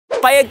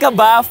Payag ka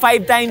ba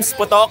 5 times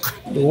putok?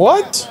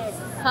 What?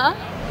 Huh?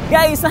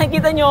 Guys,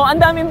 nakikita nyo, ang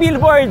daming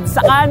billboard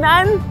sa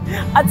kanan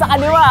at sa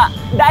kaliwa.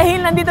 Dahil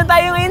nandito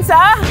tayo ngayon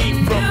sa...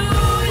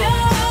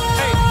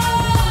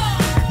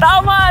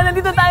 Tama!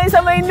 Nandito tayo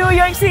sa may New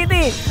York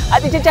City.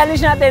 At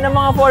i-challenge natin ang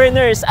mga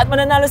foreigners at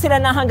mananalo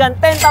sila ng hanggang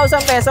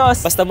 10,000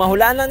 pesos. Basta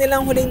mahulaan lang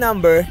nilang huling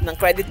number ng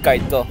credit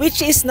card ko, which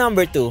is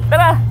number 2.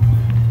 Tara!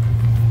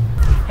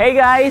 Hey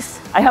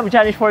guys, I have a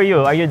challenge for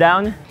you. Are you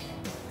down?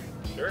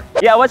 Sure.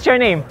 Yeah, what's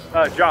your name?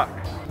 Jock.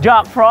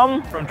 Jock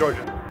from? From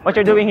Georgia. What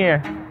you're doing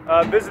here?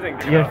 Visiting.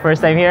 Your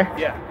first time here?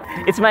 Yeah.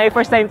 It's my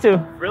first time too.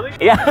 Really?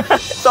 Yeah.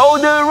 So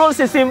the rules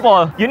is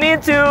simple. You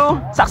need to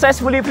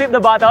successfully flip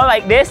the bottle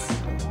like this.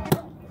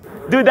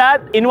 Do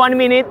that in 1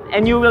 minute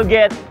and you will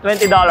get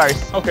 $20.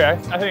 Okay,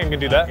 I think I can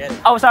do that.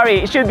 Oh, sorry.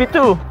 It should be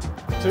 2.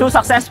 2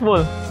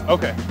 successful.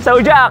 Okay.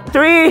 So Jack,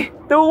 3,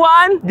 2,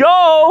 1,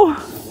 go!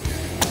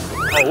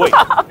 Oh, wait.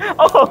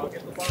 Oh.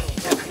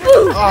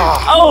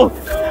 Oh.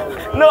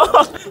 No.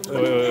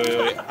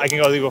 Wait. I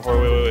can go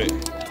before. Wait.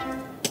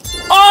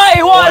 Oi,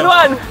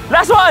 one.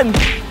 Last one.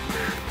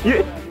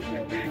 You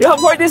have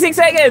 46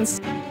 seconds.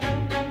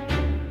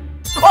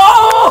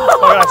 Oh!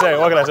 What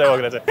can I say?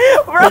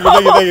 Bro.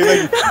 Thank you.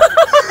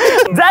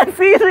 That's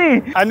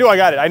easy. I knew I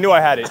got it. I knew I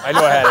had it. Like,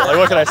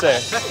 what can I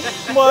say?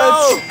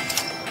 Bro.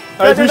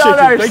 I appreciate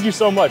you. Thank you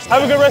so much.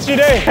 Have a good rest of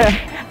your day.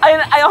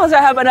 I also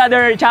have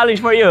another challenge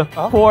for you.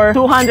 For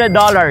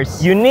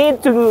 $200, you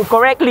need to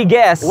correctly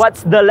guess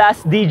what's the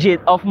last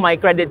digit of my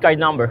credit card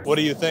number. What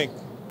do you think?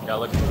 Gotta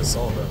look for the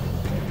soul, though.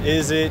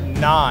 Is it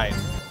 9?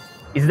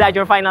 Is that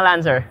your final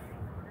answer?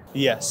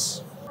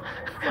 Yes.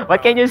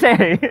 What can you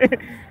say?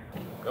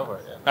 Go for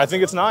it. Yeah. I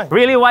think it's 9.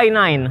 Really, why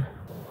 9?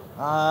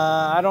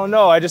 I don't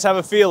know. I just have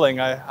a feeling.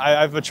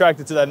 I've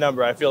attracted to that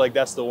number. I feel like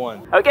that's the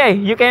one. Okay,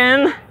 you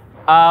can...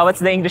 what's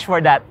the English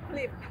for that?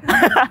 Flip.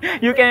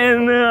 You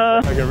can...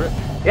 Okay,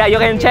 yeah, you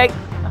can check.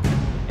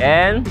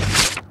 And...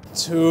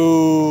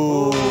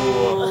 2.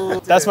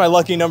 That's my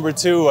lucky number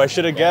 2. I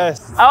should have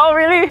guessed. Oh,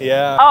 really?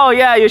 Yeah. Oh,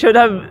 yeah, you should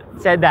have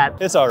said that.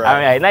 It's all right.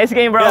 All right, nice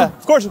game, bro. Yeah,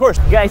 of course.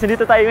 Guys,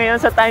 nandito tayo ngayon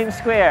sa Times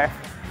Square.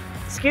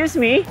 Excuse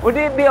me, would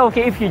it be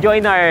okay if you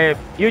join our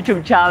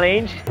YouTube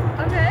challenge?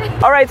 Okay.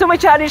 All right, so my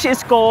challenge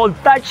is called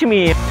Touch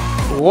Me.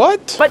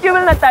 What? But you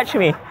will not touch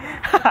me.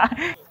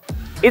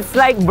 It's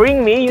like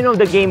Bring Me. You know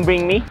the game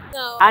Bring Me?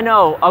 No. I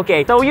know.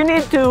 Okay, so you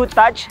need to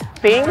touch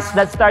things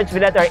that starts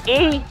with letter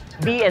A,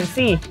 B, and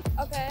C.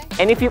 Okay.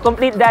 And if you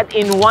complete that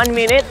in 1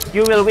 minute,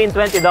 you will win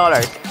 $20.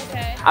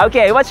 Okay.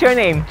 Okay, what's your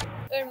name?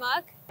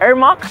 Irmak?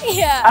 Ermak?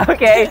 Yeah.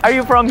 Okay, are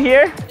you from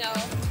here? No.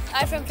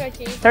 I'm from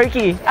Turkey.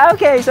 Turkey.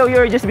 Okay, so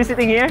you're just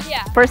visiting here?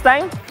 Yeah. First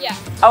time? Yeah.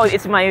 Oh,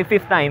 it's my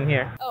 5th time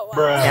here. Oh, wow.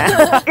 Bruh.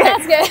 Yeah.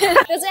 That's good.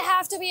 Does it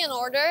have to be in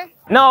order?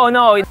 No.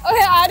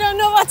 Okay, I don't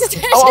know what to do.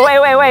 Oh,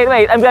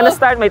 wait. I'm gonna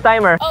start my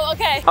timer. Oh,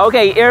 okay.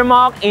 Okay,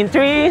 earmark in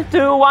 3,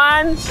 2,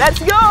 1. Let's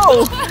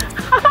go!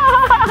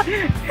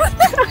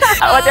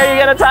 What are you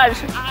gonna touch?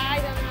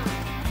 I don't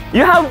know.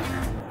 You have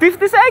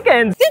 50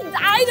 seconds.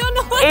 I don't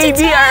know what A, to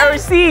B, do. or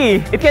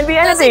C. It can be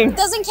anything.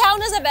 Doesn't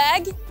count as a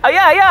bag? Oh,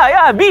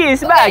 yeah. B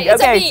is bag.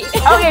 it's a Okay. B.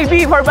 Okay,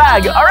 B for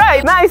bag. All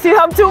right, nice. You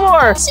have 2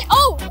 more.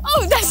 Oh,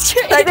 that's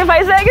true.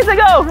 35 seconds to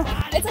go.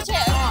 It's a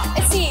chair.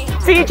 It's C.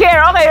 C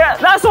chair. Okay,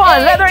 last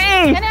one. Letter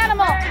E. An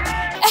animal. An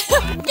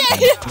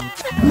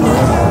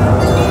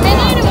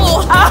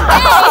animal.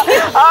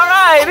 All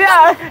right,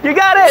 yeah, you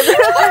got it.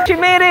 She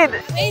made it.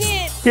 Made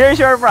it. Here's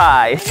your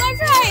prize. My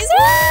prize.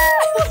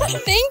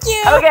 Thank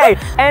you. Okay,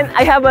 and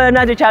I have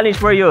another challenge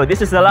for you.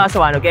 This is the last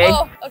one, okay?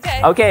 Oh, okay.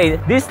 Okay,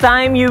 this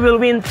time you will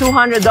win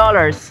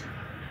 $200.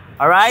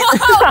 All right?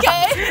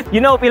 Okay.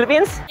 You know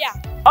Philippines? Yeah.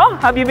 Oh,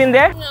 have you been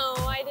there? No,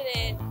 I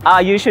didn't.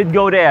 You should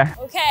go there.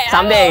 Okay.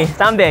 Someday.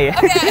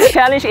 Okay. The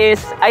challenge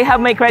is, I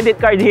have my credit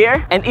card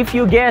here, and if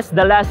you guess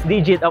the last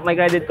digit of my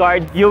credit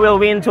card, you will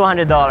win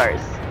 $200.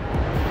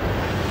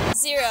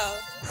 0.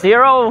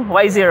 0?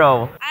 Why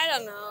 0? I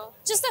don't know.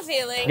 Just a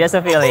feeling. Just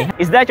a feeling.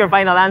 Is that your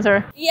final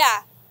answer?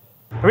 Yeah.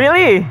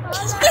 Really?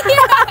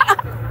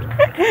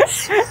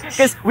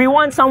 Because we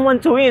want someone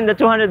to win the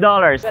 $200.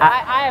 But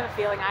I have a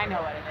feeling I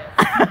know what it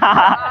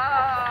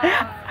is.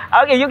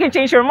 Okay, you can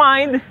change your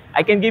mind.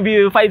 I can give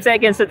you 5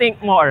 seconds to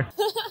think more.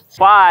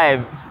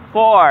 5,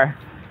 4,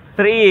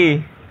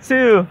 3,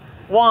 2,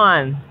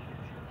 1.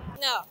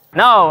 No.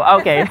 No,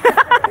 okay.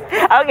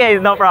 Okay,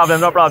 no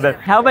problem.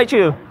 How about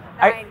you?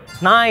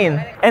 9.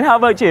 And how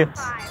about you?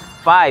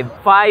 5.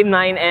 5,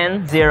 9,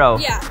 and 0.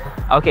 Yeah.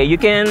 Okay, you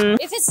can...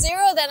 If it's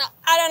 0, then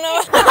I don't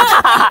know.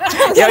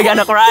 You're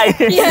gonna cry.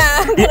 Yeah,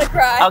 I'm gonna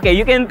cry. Okay,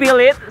 you can peel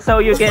it, so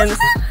you can...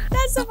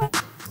 That's so fun.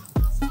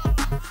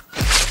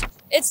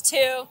 It's 2.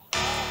 None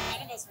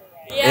of us were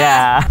right.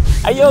 Yeah.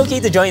 Are you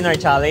okay to join our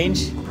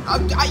challenge? Yeah,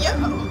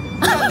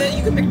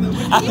 you can pick them.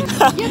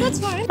 Yeah, that's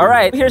fine. All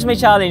right, here's my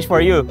challenge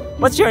for you.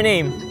 What's your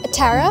name?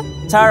 Tara?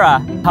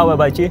 Tara. How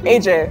about you?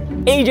 AJ.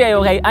 AJ,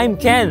 okay. I'm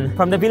Ken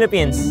from the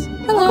Philippines.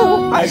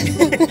 Hello.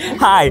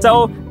 Hi.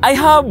 So, I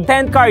have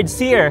 10 cards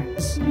here.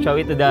 Show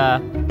it to the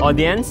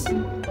audience.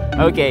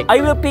 Okay. I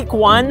will pick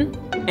one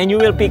and you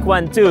will pick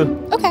one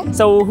too. Okay.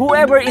 So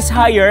whoever is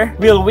higher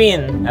will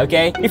win,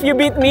 okay? If you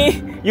beat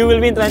me, you will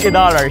win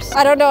 $20.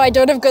 I don't know. I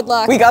don't have good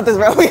luck. We got this,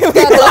 bro. We got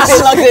this.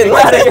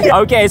 this.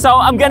 Okay, so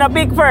I'm gonna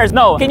pick first.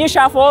 No, can you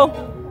shuffle?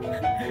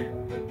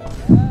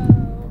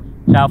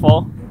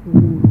 Shuffle.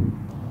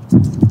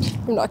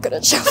 I'm not good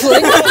at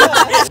shuffling.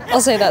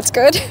 I'll say that's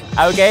good.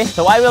 Okay,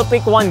 so I will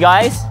pick one,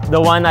 guys. The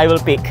one I will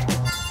pick.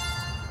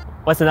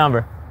 What's the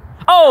number?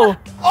 Oh!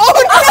 Oh,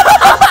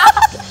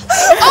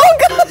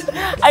 God.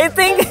 I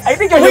think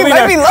you're the We winner.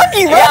 might be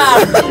lucky, bro.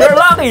 Yeah, you're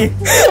lucky.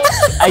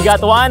 I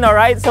got one, all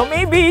right. So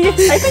maybe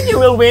I think you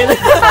will win.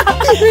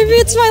 Maybe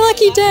it's my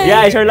lucky day.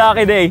 Yeah, it's your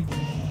lucky day.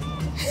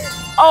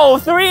 Oh,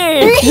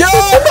 3! Yo!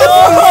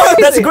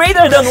 That's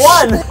greater than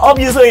 1,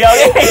 obviously,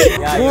 okay?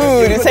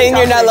 Dude, you're saying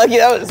you're not lucky.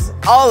 That was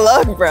all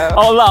luck, bro.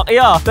 Oh, luck,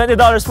 yeah,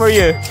 $20 for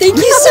you. Thank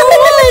you so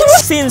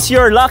much. Since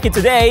you're lucky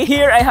today,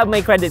 here I have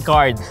my credit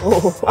card.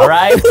 All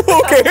right?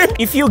 Okay.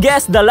 If you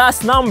guess the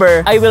last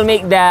number, I will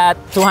make that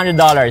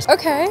 $200.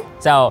 Okay.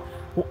 So,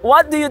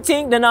 what do you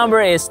think the number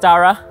is,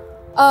 Tara?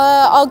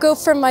 I'll go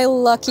for my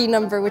lucky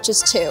number, which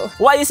is 2.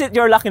 Why is it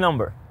your lucky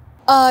number?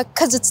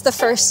 Cause it's the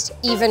first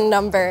even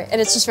number,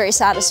 and it's just very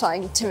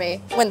satisfying to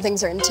me when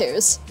things are in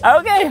 2s.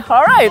 Okay,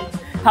 all right.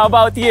 How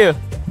about you?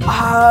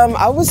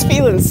 I was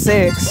feeling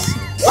 6.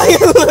 I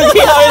was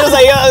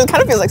like, yeah, it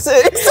kind of feels like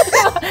 6.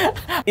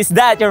 Is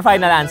that your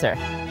final answer?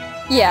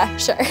 Yeah,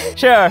 sure.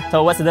 Sure.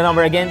 So what's the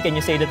number again? Can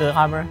you say that to the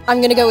camera? I'm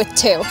gonna go with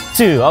 2.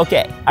 2,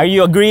 okay. Are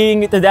you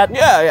agreeing to that?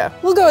 Yeah.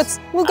 We'll go with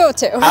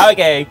 2.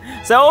 Okay.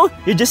 So,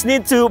 you just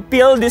need to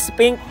peel this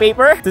pink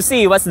paper to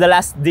see what's the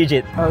last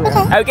digit.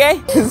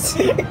 Okay?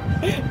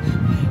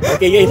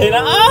 Okay, guys.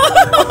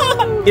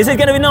 Is it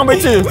gonna be number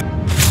 2?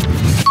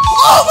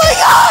 Oh my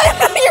God!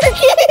 You're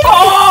kidding!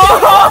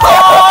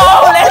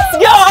 Oh! Let's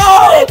go!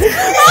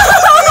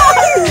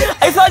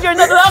 I thought you're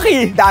not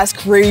lucky. That's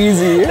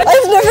crazy.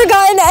 I've never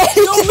gotten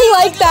anything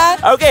like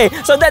that. Okay,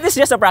 so that is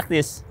just a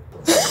practice.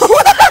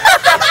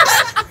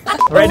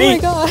 Ready? Oh my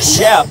gosh.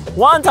 Yeah.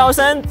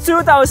 1,000,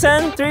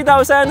 2,000,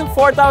 3,000,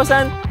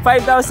 4,000,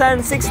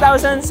 5,000,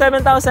 6,000,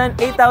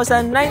 7,000,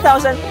 8,000,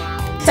 9,000,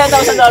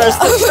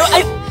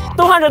 $10,000.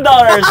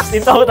 $200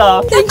 in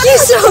total. Thank you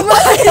so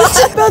much.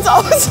 That's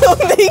awesome.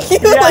 Thank you.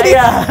 Yeah,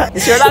 yeah.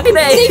 It's your lucky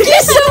day. Thank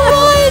you so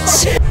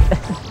much.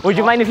 Would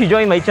you mind if you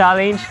join my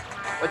challenge?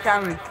 What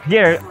challenge?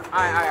 Here.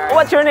 Alright.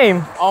 What's your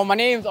name? Oh, my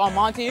name's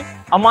Monty.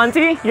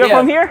 Amonti? You're Yeah.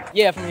 from here?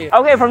 Yeah, from here.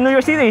 Okay, from New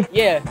York City.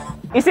 Yeah.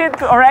 Is it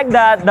correct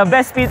that the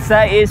best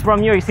pizza is from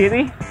New York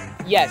City?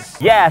 Yes.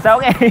 Yes,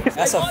 okay.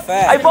 That's a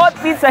fact. I bought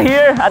pizza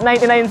here at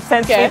 99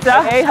 cents Okay. pizza.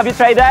 Okay, have you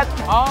tried that?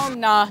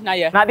 Nah, not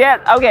yet. Not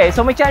yet? Okay,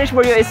 so my challenge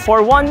for you is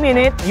for 1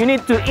 minute, you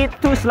need to eat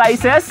 2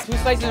 slices. 2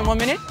 slices in 1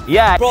 minute?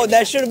 Yeah. Bro,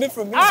 that should have been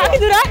for me. I can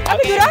do that. I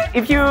can do that.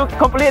 If you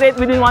complete it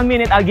within 1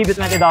 minute, I'll give you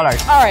 $20.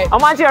 Alright.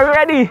 Amanchi, are you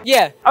ready?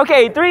 Yeah.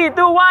 Okay, 3, 2,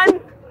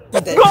 1.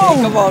 Go!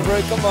 Come on, bro.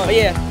 Come on. Oh,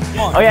 yeah.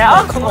 Oh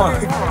yeah? Come on.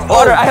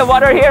 Water, I have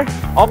water here.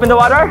 Open the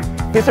water.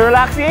 It's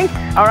relaxing.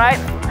 Alright.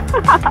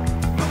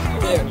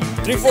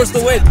 3/4 the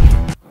win.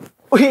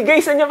 Uy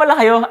guys, saan nyo pala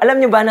kayo? Alam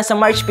nyo ba na sa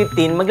March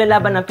 15,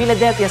 maglalaban ng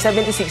Philadelphia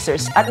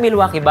 76ers at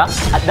Milwaukee Bucks?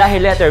 At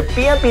dahil letter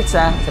P ang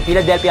pizza, sa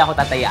Philadelphia ako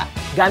tataya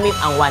gamit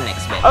ang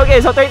 1xBet.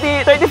 Okay, so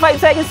 35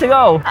 seconds to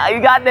go.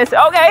 You got this.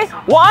 Okay,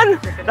 1.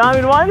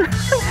 Namin 1.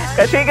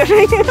 Kasi.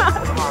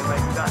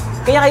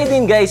 Kaya kayo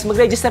din guys,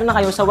 mag-register na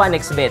kayo sa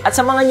 1xBet. At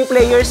sa mga new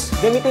players,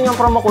 gamitin yung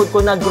promo code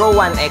ko na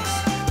GROW1X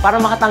para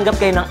makatanggap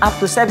kayo ng up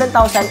to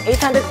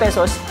 7,800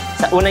 pesos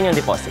sa una nyong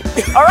deposit.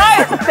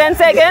 Alright, 10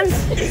 seconds.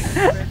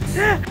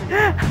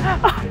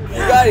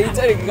 You got it.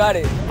 You got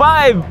it.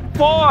 5,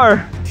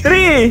 4,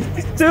 3,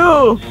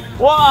 2,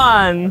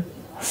 1.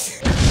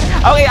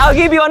 Okay, I'll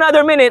give you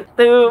another minute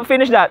to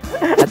finish that.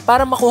 At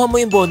para makuha mo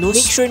yung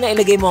bonus, make sure na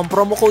ilagay mo ang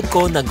promo code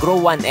ko na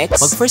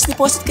GROW1X. Mag-first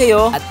deposit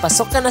kayo at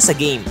pasok ka na sa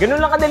game. Ganun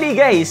lang kadali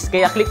guys,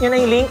 kaya click nyo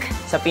na yung link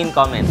sa pin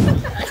comment.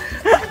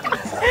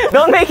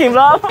 Don't make him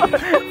laugh.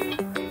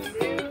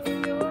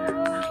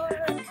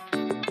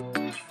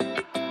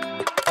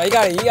 Oh, you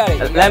got it. You got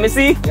it. Let me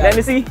see. Let me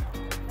see.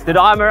 To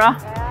the camera.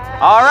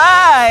 All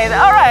right.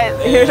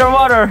 Here's your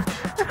water.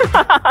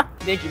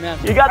 Thank you, man.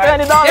 You got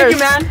 $20. Thank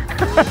you, man.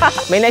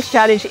 My next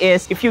challenge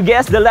is if you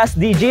guess the last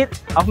digit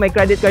of my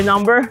credit card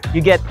number, you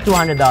get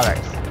 $200.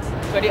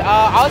 Ready?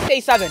 I'll say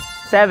 7.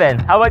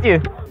 7. How about you?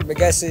 My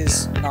guess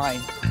is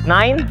 9.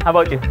 9. How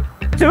about you?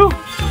 2.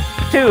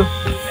 2.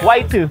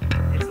 Why 2?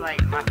 It's like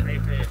my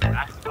favorite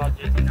basketball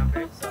jersey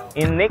number, so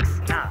In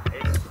Knicks?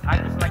 I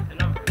just like the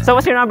number. So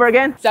what's your number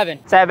again? 7.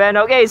 7.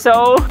 Okay,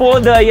 so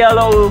pull the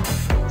yellow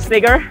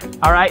sticker.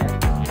 All right.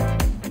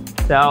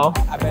 So.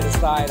 I bet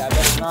it's 9. I bet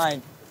it's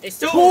 9. It's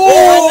 2.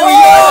 Oh,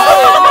 yo!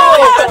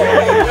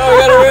 Yo, we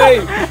got it ready.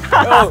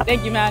 Yo.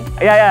 Thank you, man.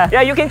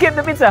 Yeah, you can keep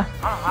the pizza.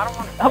 I don't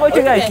want to. How about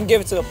you guys? You can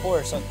give it to the poor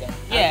or something.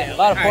 Yeah. A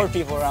lot of poor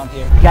people around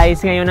here.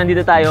 Guys, ngayon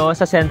nandito tayo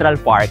sa Central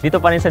Park.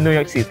 Dito pa rin sa New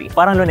York City.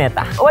 Parang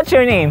luneta. What's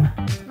your name?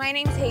 My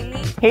name's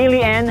Haley.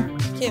 Haley and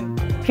Kim.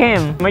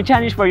 Kim. My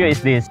challenge for you is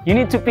this. You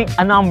need to pick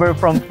a number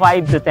from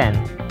 5 to 10.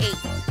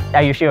 8.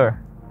 Are you sure?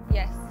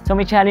 Yes. So So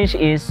my challenge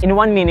is, in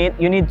 1 minute,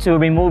 you need to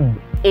remove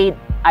 8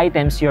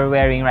 items you're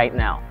wearing right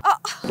now.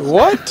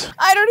 What?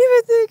 I don't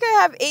even think I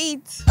have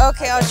 8.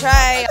 Okay, I'll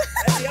try.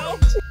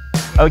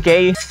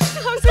 Okay.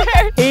 I'm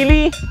scared.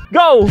 Hailey,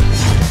 go!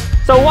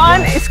 So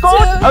 1 is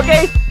coat.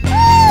 Okay.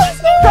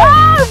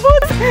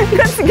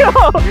 Let's go.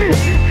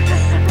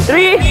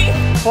 3,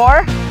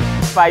 4,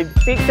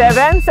 5, 6,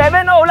 7.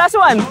 7. Oh, last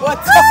one.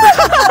 What's up?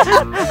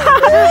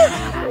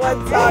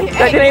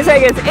 39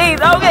 seconds. 8.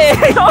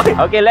 Okay.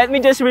 Okay, let me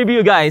just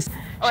review, guys.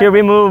 She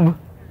removed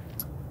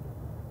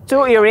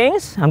 2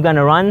 earrings. I'm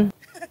gonna run.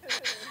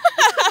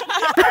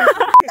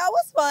 That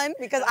was fun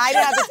because I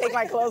didn't have to take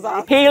my clothes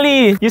off.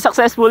 Hailey, you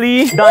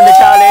successfully done the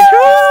challenge.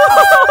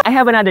 I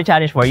have another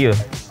challenge for you.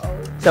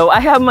 So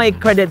I have my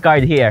credit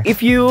card here.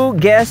 If you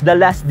guess the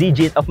last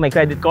digit of my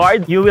credit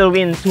card, you will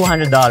win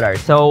 $200.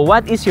 So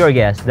what is your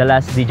guess? The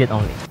last digit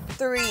only.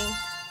 3.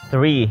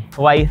 3.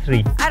 Why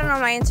 3? I don't know,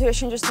 my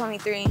intuition just told me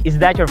 3. Is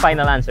that your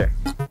final answer?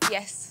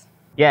 Yes.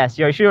 Yes,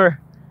 you're sure?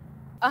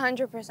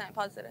 100%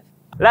 positive.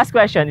 Last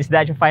question, is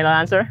that your final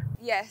answer?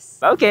 Yes.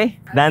 Okay.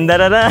 Dun, dun,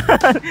 dun,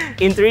 dun.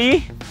 In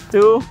 3,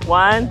 2,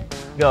 1,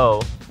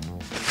 go.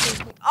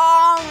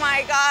 Oh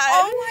my god.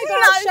 Oh my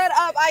god, shut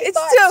up. I It's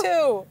thought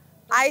 2. 2.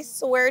 I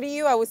swear to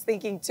you, I was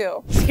thinking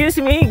 2. Excuse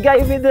me, guy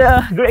with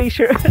the gray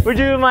shirt. Would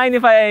you mind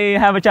if I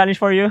have a challenge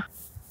for you?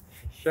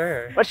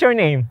 Sure. What's your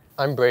name?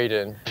 I'm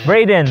Braden.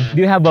 Braden,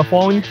 do you have a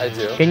phone? I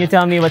do. Can you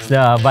tell me what's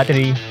the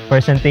battery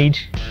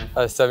percentage?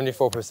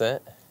 74%.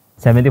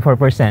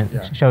 74%.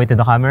 Yeah. Show it to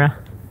the camera.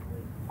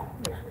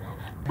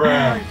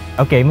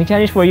 Okay, my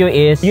challenge for you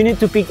is you need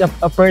to pick up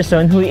a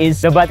person who is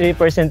the battery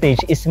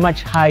percentage is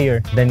much higher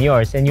than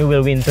yours and you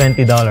will win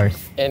 $20.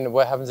 And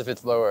what happens if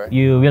it's lower?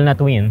 You will not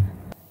win.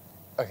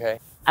 Okay.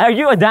 Are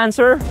you a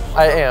dancer?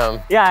 I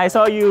am. Yeah, I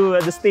saw you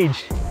at the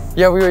stage.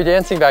 Yeah, we were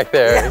dancing back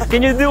there.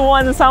 Can you do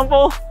one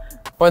sample?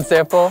 One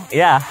sample?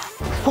 Yeah.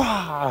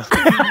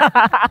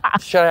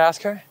 Should I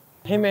ask her?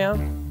 Hey ma'am,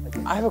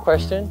 I have a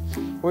question.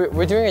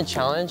 We're doing a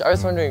challenge. I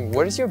was wondering,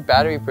 what is your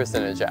battery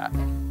percentage at?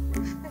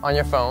 On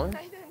your phone?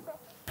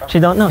 She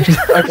don't know.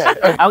 Okay.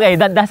 Okay,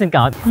 that doesn't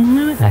count.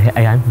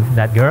 Ayan,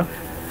 that girl.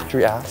 Should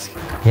we ask?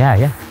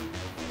 Yeah.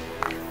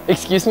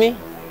 Excuse me?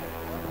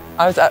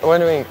 I was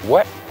wondering,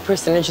 what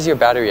percentage is your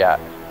battery at?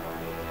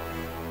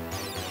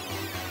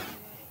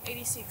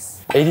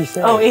 86. 86.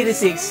 Oh,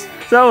 86.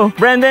 So,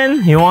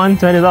 Brandon, you won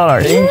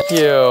 $20. Thank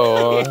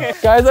you.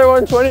 Guys, I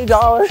won $20.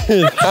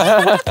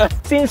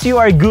 Since you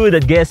are good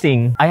at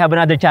guessing, I have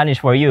another challenge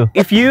for you.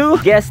 If you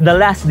guess the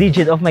last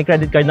digit of my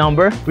credit card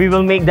number, we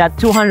will make that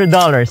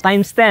 $200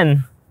 times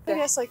 10. I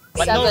guess like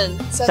But 7.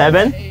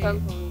 7?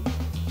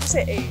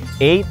 Say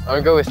 8? 8. I'm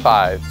gonna go with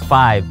 5.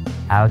 5.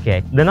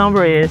 Okay. The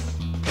number is...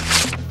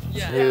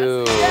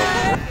 2.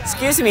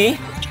 Excuse me,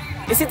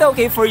 is it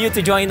okay for you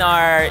to join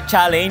our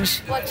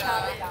challenge? What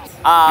challenge?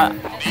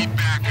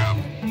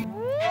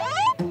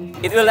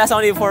 It will last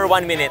only for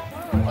 1 minute.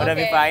 Would that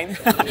be Okay. fine?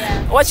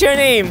 Yeah. What's your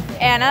name?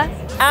 Anna,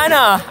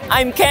 Anna,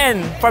 I'm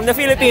Ken from the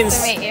Philippines.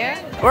 nice to meet you.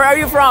 Where are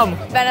you from?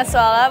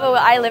 Venezuela, but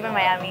I live in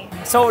Miami.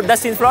 So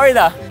that's in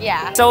Florida.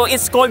 Yeah. So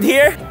it's cold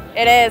here?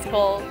 It is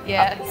cold,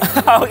 yes.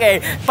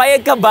 Okay.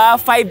 Payag ka ba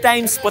 5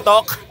 times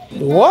putok?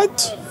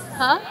 What?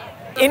 Huh?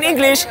 In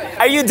English,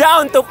 are you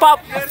down to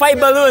pop 5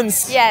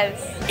 balloons? Yes.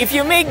 If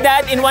you make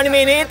that in 1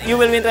 minute, you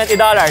will win $20.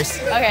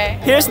 Okay.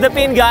 Here's the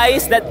pin,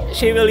 guys, that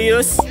she will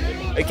use.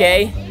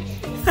 Okay?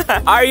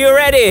 Are you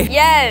ready?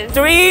 Yes.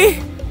 3,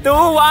 2,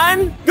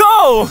 1,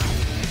 go!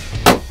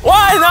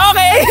 1,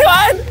 okay,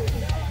 1,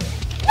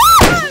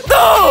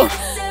 2,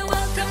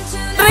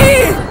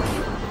 3,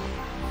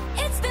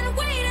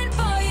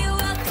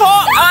 4,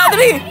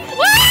 3.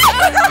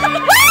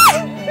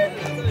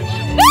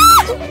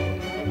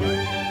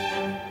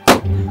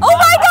 Oh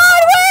my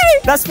god,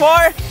 wait! That's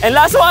 4, and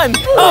last one.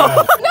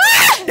 Oh.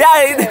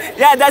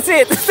 Yeah, that's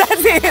it.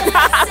 That's it.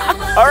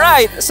 All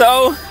right,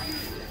 so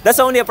that's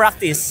only a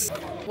practice.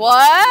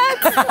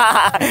 What?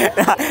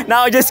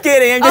 No, just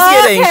kidding. I'm just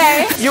kidding.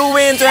 Okay. You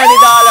win $20.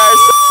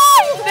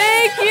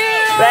 Thank you!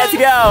 Let's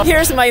go.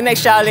 Here's my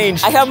next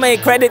challenge. I have my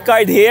credit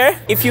card here.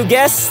 If you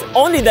guess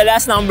only the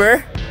last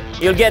number,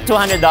 you'll get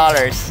 $200.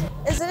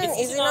 Is it an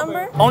easy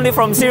number? Only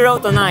from 0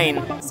 to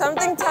 9.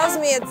 Something tells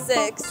me it's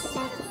 6.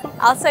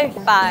 I'll say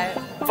 5.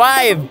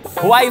 5.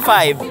 Why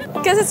 5?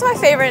 Because it's my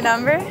favorite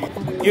number.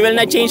 You will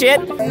not change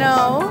it?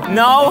 No.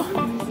 No?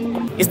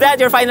 Is that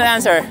your final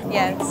answer?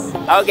 Yes.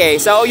 Okay,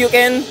 so you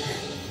can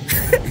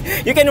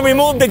you can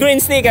remove the green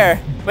sticker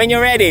when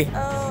you're ready.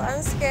 Oh,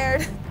 I'm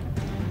scared.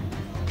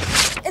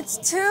 It's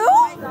 2?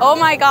 Oh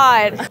my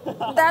god.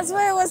 That's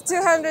why it was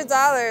 $200,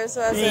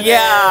 wasn't it?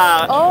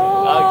 Yeah.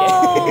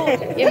 Oh.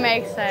 Okay. It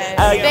makes sense.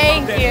 Okay.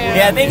 Thank you.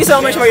 Yeah, thank you so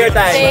much for your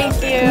time.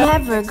 Thank you.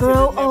 Never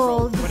grow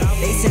old.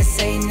 They said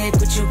say Nick,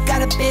 but you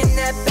got up in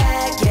that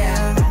bag,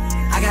 yeah.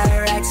 I got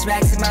racks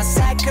in my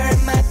sack or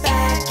in my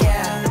back,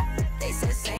 yeah.